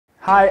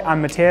Hi,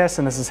 I'm Matthias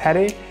and this is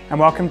Hattie, and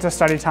welcome to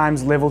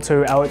StudyTime's Level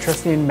 2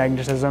 Electricity and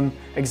Magnetism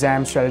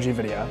exam strategy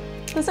video.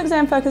 This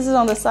exam focuses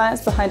on the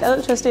science behind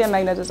electricity and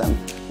magnetism,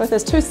 both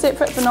as two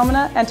separate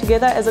phenomena and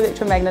together as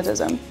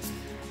electromagnetism.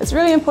 It's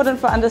really important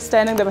for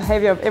understanding the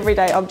behaviour of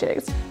everyday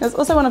objects, and it's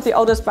also one of the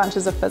oldest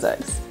branches of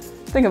physics.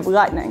 Think of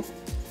lightning.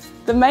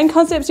 The main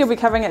concepts you'll be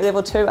covering at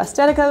Level 2 are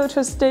static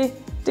electricity,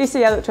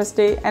 DC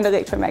electricity, and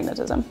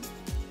electromagnetism.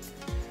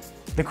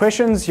 The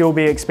questions you'll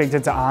be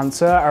expected to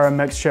answer are a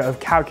mixture of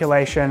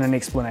calculation and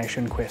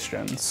explanation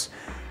questions.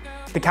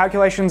 The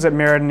calculations at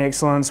Merit and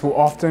Excellence will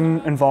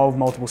often involve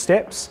multiple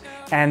steps,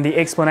 and the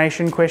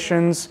explanation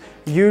questions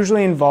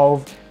usually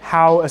involve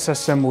how a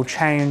system will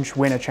change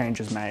when a change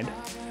is made.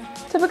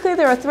 Typically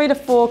there are 3 to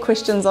 4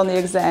 questions on the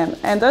exam,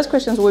 and those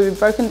questions will be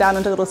broken down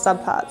into little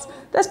subparts.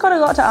 That's quite a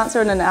lot to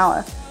answer in an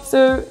hour,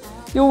 so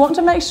you'll want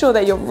to make sure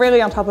that you're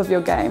really on top of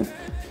your game.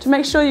 To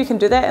make sure you can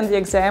do that in the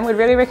exam, we'd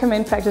really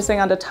recommend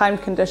practicing under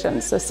timed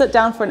conditions. So sit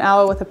down for an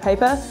hour with a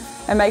paper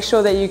and make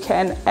sure that you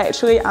can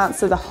actually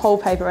answer the whole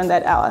paper in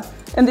that hour.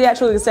 In the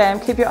actual exam,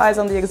 keep your eyes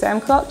on the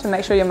exam clock to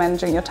make sure you're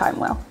managing your time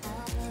well.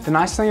 The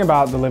nice thing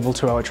about the Level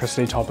 2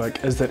 electricity topic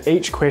is that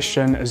each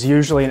question is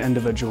usually an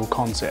individual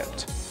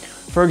concept.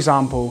 For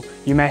example,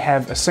 you may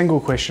have a single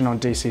question on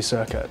DC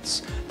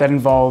circuits that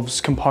involves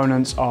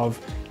components of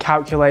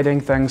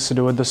calculating things to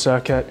do with the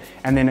circuit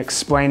and then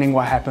explaining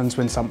what happens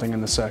when something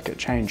in the circuit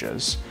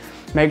changes.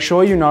 Make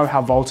sure you know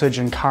how voltage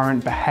and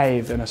current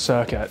behave in a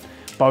circuit,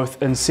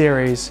 both in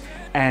series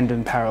and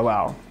in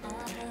parallel.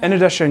 In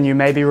addition, you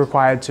may be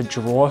required to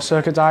draw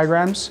circuit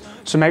diagrams,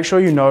 so make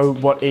sure you know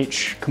what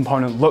each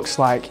component looks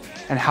like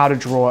and how to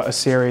draw a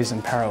series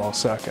and parallel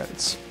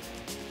circuits.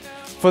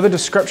 For the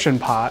description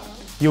part,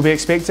 you'll be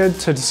expected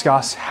to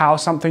discuss how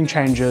something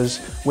changes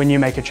when you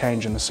make a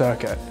change in the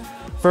circuit.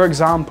 For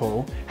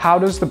example, how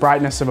does the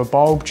brightness of a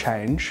bulb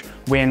change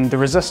when the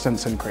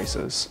resistance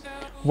increases?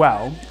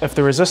 Well, if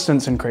the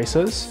resistance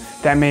increases,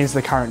 that means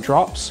the current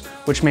drops,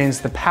 which means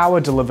the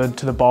power delivered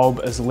to the bulb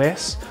is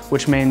less,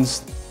 which means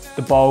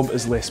the bulb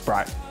is less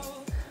bright.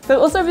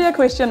 There'll also be a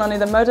question on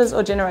either motors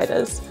or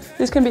generators.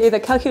 These can be either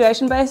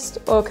calculation-based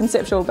or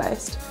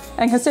conceptual-based.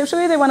 And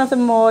conceptually, they're one of the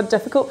more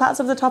difficult parts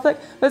of the topic,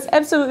 but it's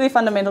absolutely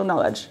fundamental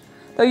knowledge.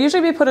 They'll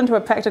usually be put into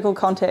a practical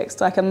context,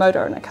 like a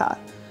motor in a car.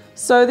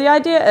 So the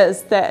idea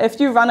is that if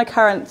you run a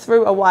current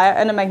through a wire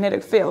in a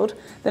magnetic field,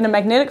 then a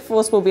magnetic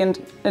force will be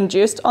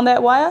induced on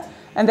that wire,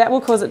 and that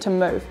will cause it to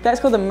move. That's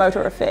called the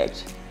motor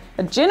effect.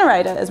 A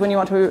generator is when you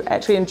want to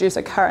actually induce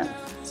a current.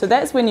 So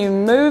that's when you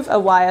move a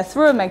wire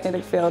through a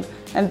magnetic field,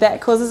 and that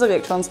causes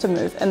electrons to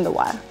move in the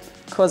wire,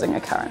 causing a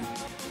current.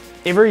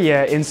 Every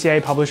year,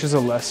 NCEA publishes a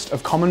list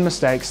of common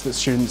mistakes that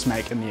students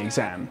make in the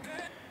exam.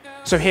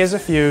 So here's a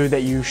few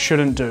that you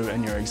shouldn't do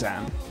in your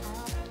exam.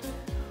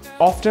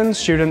 Often,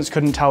 students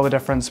couldn't tell the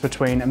difference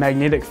between a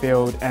magnetic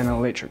field and an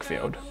electric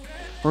field.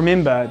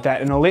 Remember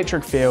that an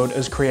electric field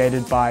is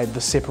created by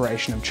the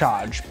separation of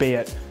charge, be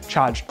it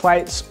charged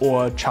plates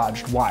or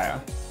charged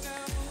wire.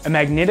 A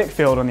magnetic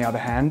field, on the other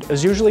hand,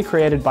 is usually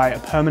created by a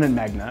permanent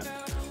magnet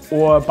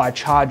or by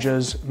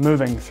charges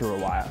moving through a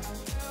wire.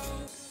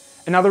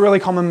 Another really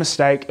common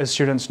mistake is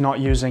students not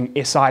using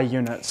SI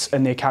units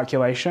in their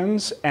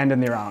calculations and in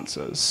their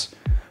answers.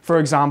 For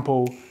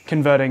example,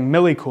 converting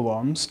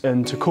millicoulombs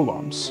into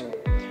coulombs.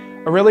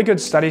 A really good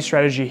study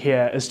strategy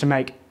here is to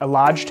make a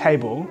large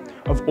table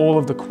of all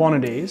of the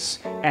quantities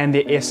and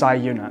their SI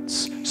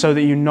units so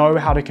that you know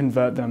how to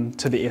convert them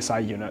to the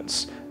SI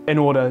units in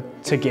order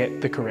to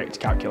get the correct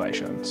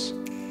calculations.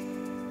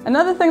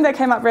 Another thing that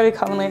came up really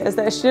commonly is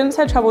that students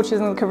had trouble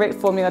choosing the correct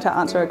formula to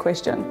answer a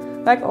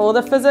question. Like all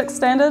the physics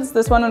standards,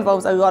 this one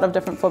involves a lot of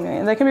different formulae,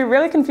 and they can be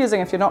really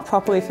confusing if you're not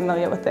properly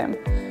familiar with them.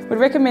 We'd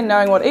recommend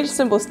knowing what each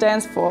symbol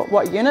stands for,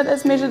 what unit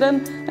it's measured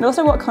in, and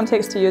also what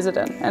context to use it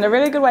in. And a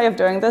really good way of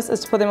doing this is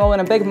to put them all in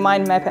a big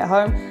mind map at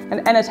home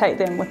and annotate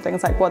them with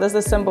things like, what does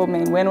this symbol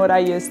mean? When would I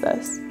use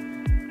this?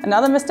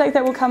 Another mistake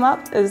that will come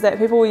up is that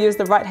people will use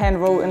the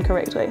right-hand rule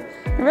incorrectly.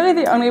 And really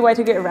the only way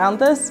to get around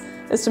this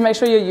is to make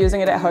sure you're using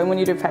it at home when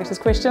you do practice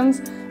questions,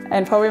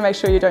 and probably make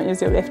sure you don't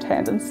use your left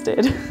hand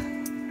instead.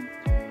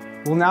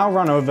 We'll now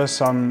run over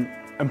some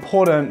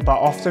important but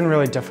often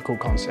really difficult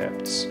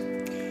concepts.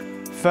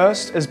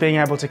 First is being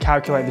able to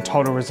calculate the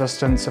total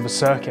resistance of a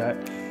circuit,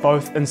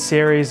 both in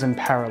series and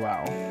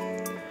parallel.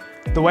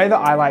 The way that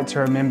I like to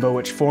remember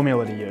which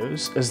formula to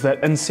use is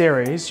that in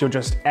series, you're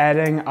just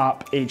adding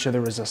up each of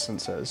the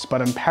resistances,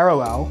 but in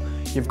parallel,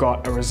 you've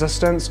got a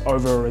resistance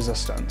over a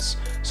resistance.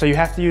 So you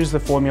have to use the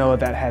formula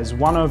that has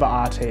 1 over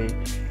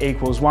RT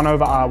equals 1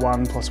 over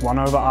R1 plus 1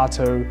 over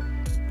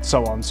R2,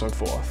 so on and so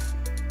forth.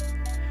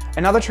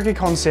 Another tricky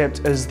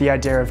concept is the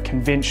idea of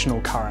conventional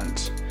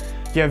current.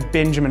 You have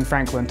Benjamin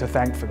Franklin to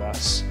thank for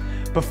this.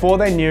 Before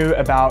they knew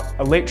about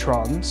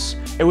electrons,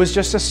 it was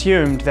just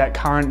assumed that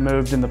current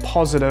moved in the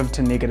positive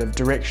to negative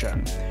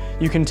direction.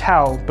 You can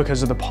tell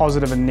because of the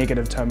positive and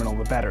negative terminal of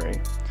the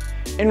battery.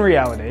 In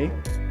reality,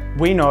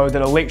 we know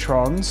that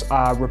electrons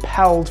are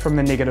repelled from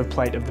the negative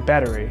plate of the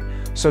battery,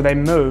 so they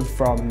move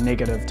from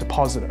negative to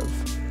positive.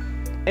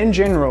 In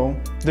general,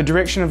 the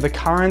direction of the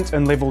current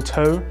in level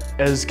 2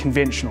 is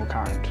conventional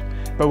current,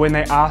 but when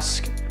they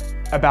ask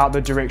about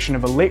the direction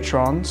of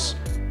electrons,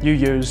 you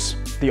use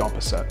the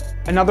opposite.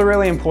 Another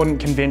really important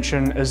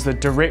convention is the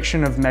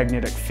direction of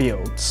magnetic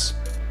fields.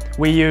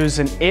 We use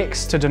an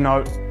X to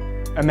denote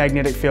a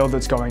magnetic field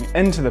that's going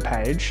into the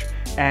page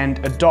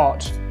and a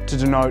dot to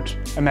denote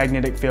a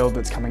magnetic field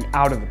that's coming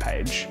out of the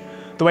page.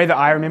 The way that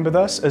I remember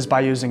this is by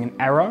using an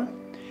arrow.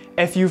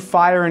 If you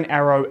fire an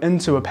arrow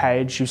into a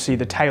page, you see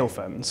the tail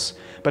fins,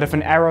 but if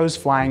an arrow's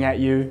flying at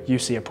you, you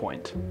see a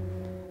point.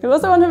 You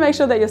also want to make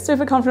sure that you're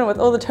super confident with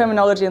all the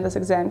terminology in this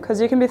exam, because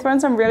you can be thrown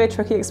some really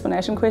tricky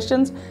explanation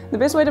questions. The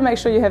best way to make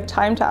sure you have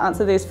time to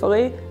answer these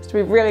fully is to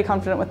be really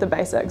confident with the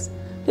basics.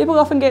 People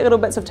often get little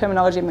bits of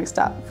terminology mixed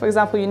up. For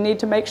example, you need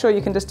to make sure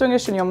you can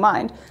distinguish in your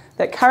mind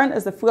that current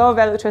is the flow of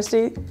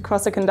electricity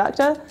across a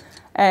conductor,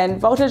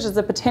 and voltage is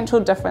the potential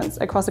difference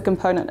across a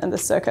component in the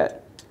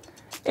circuit.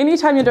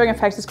 Anytime you're doing a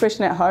practice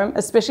question at home,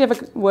 especially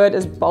if a word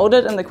is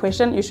bolded in the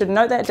question, you should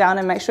note that down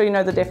and make sure you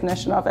know the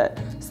definition of it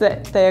so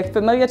that they're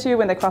familiar to you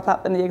when they crop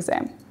up in the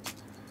exam.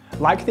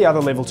 Like the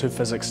other level 2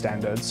 physics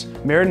standards,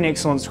 merit and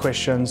excellence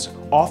questions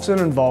often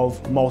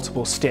involve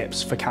multiple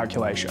steps for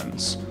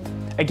calculations.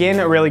 Again,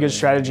 a really good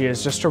strategy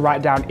is just to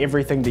write down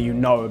everything that you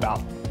know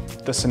about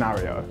the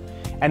scenario,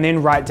 and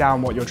then write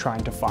down what you're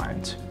trying to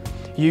find.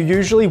 You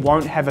usually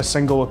won't have a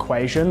single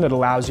equation that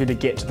allows you to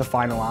get to the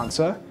final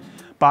answer,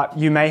 but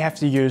you may have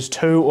to use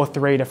 2 or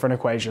 3 different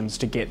equations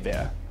to get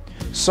there.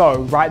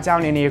 So write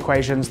down any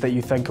equations that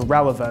you think are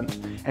relevant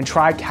and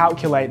try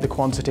calculate the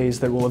quantities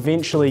that will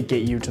eventually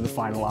get you to the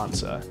final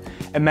answer.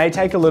 It may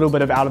take a little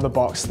bit of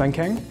out-of-the-box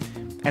thinking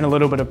and a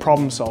little bit of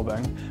problem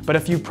solving, but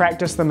if you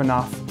practice them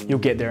enough, you'll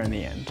get there in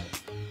the end.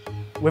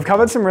 We've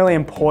covered some really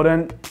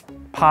important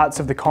parts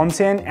of the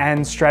content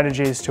and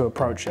strategies to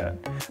approach it,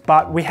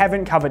 but we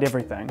haven't covered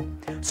everything.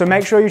 So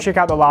make sure you check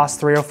out the last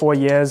 3 or 4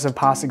 years of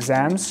past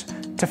exams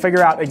to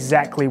figure out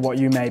exactly what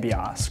you may be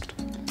asked.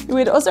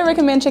 We'd also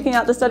recommend checking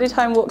out the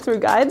StudyTime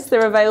walkthrough guides.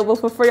 They're available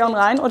for free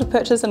online or to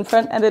purchase in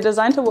print, and they're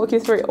designed to walk you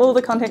through all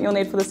the content you'll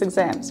need for this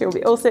exam, so you'll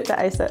be all set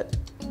to ace it.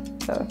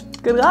 So,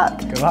 good luck!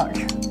 Good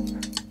luck!